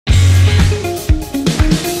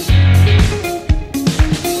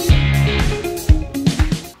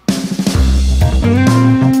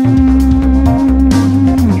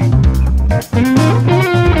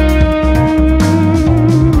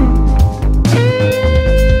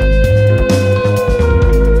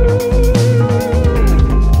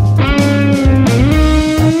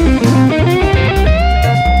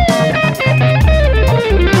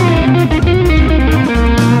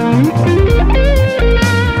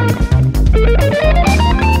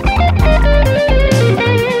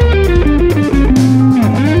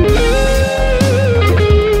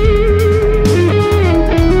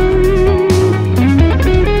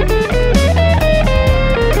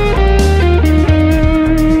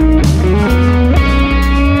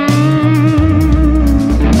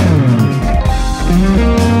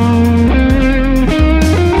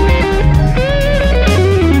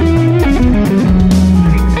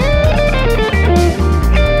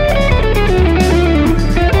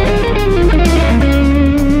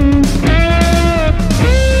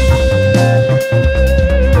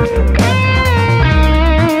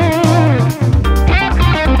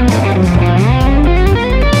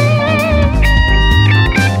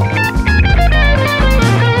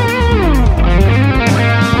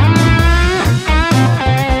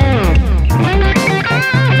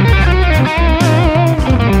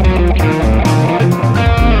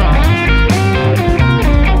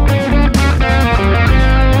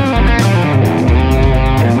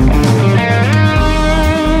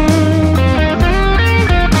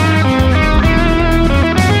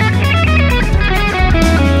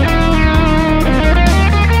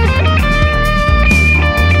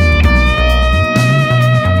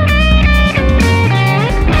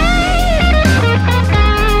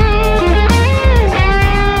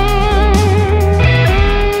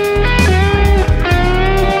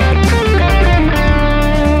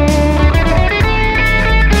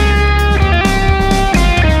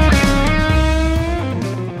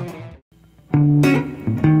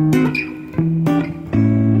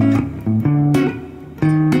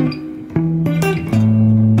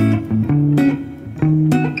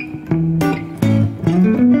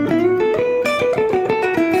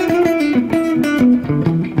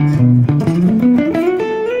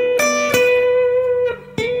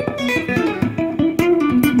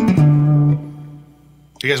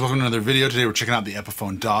Hey guys, welcome to another video. Today we're checking out the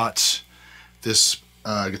Ephipone Dot. This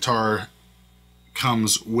guitar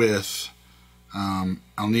comes with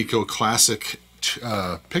Alnico Classic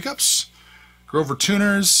pickups, Grover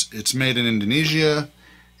tuners. It's made in Indonesia,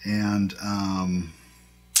 and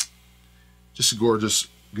just a gorgeous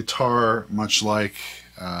guitar, much like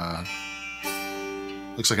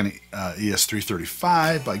looks like an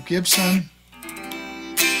ES335 by Gibson,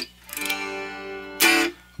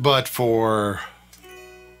 but for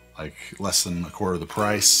like less than a quarter of the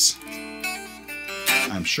price,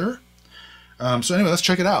 I'm sure. So anyway, let's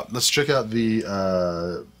check it out. Let's check out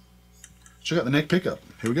the neck pickup.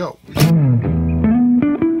 Here we go.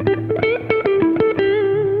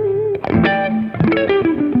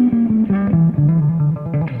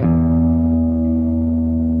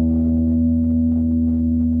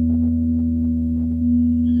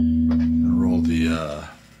 Roll the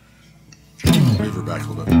reverb back a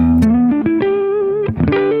little bit.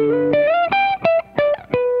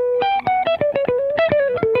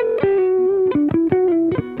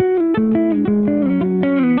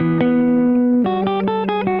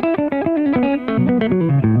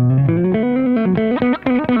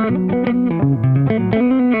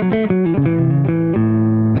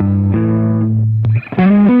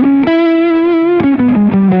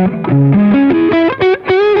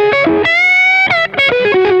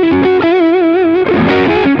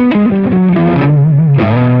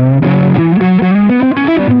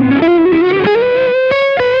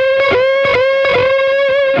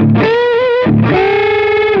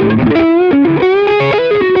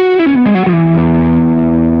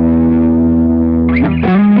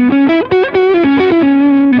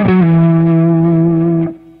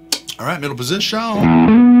 All right, middle position.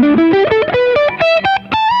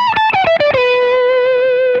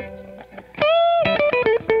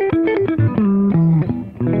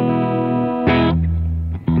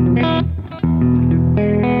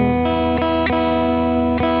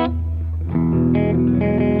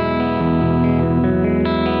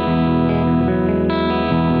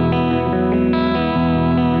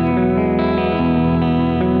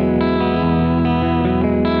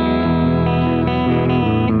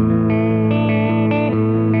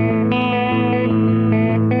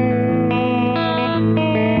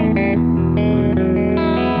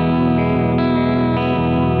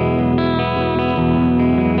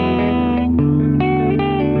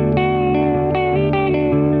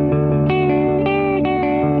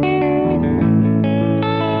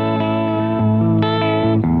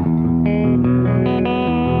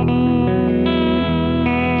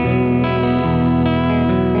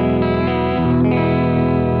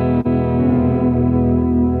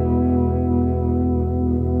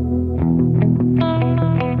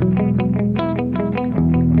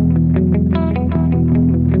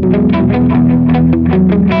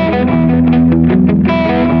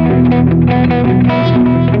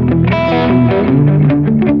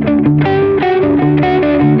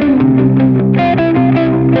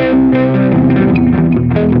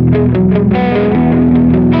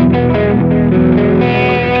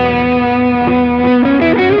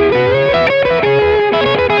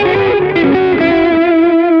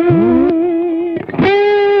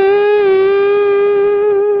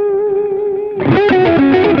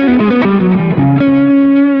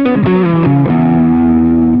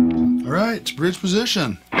 Bridge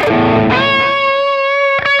position.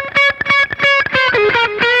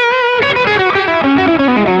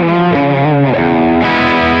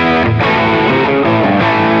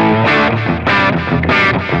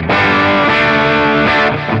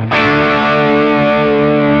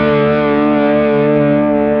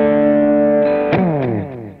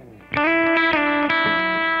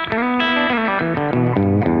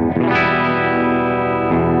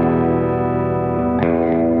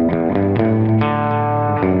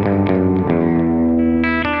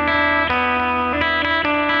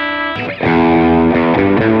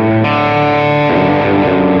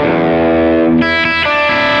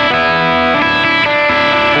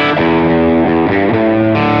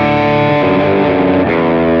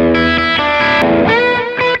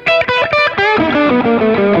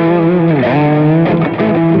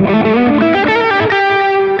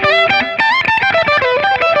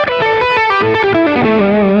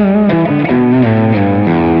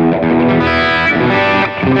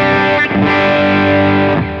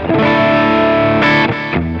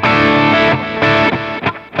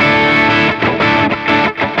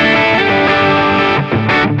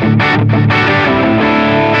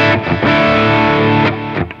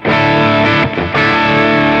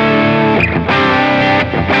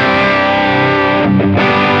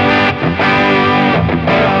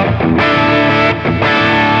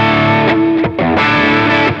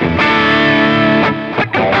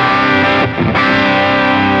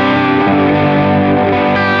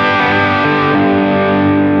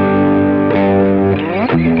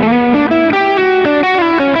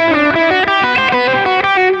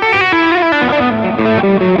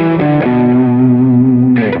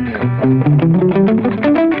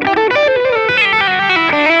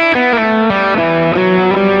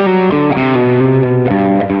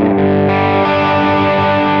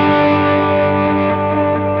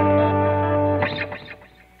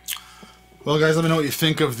 Well, guys, let me know what you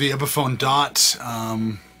think of the Ephipone Dot.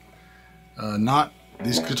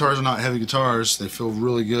 These guitars are not heavy guitars. They feel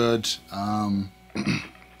really good.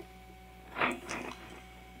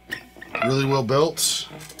 Really well built.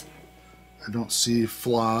 I don't see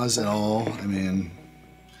flaws at all. I mean,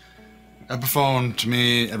 Ephipone, to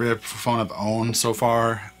me, every Ephipone I've owned so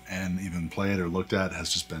far and even played or looked at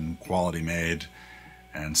has just been quality made.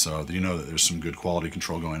 And so you know that there's some good quality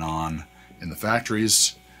control going on in the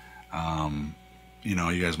factories. You know,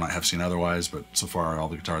 you guys might have seen otherwise, but so far all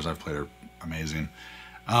the guitars I've played are amazing.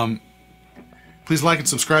 Please like and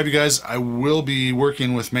subscribe, you guys. I will be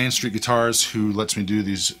working with Main Street Guitars, who lets me do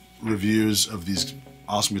these reviews of these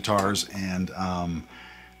awesome guitars, and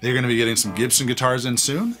they're going to be getting some Gibson guitars in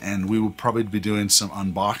soon, and we will probably be doing some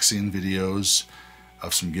unboxing videos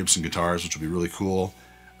of some Gibson guitars, which will be really cool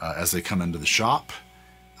as they come into the shop.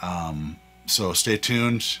 So stay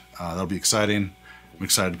tuned. That'll be exciting. I'm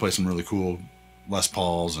excited to play some really cool Les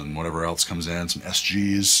Pauls and whatever else comes in, some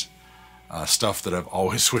SGs, stuff that I've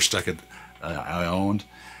always wished I owned.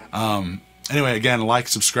 Anyway, again, like,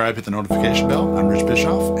 subscribe, hit the notification bell. I'm Rich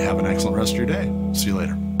Bischoff. Have an excellent rest of your day. See you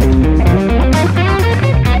later.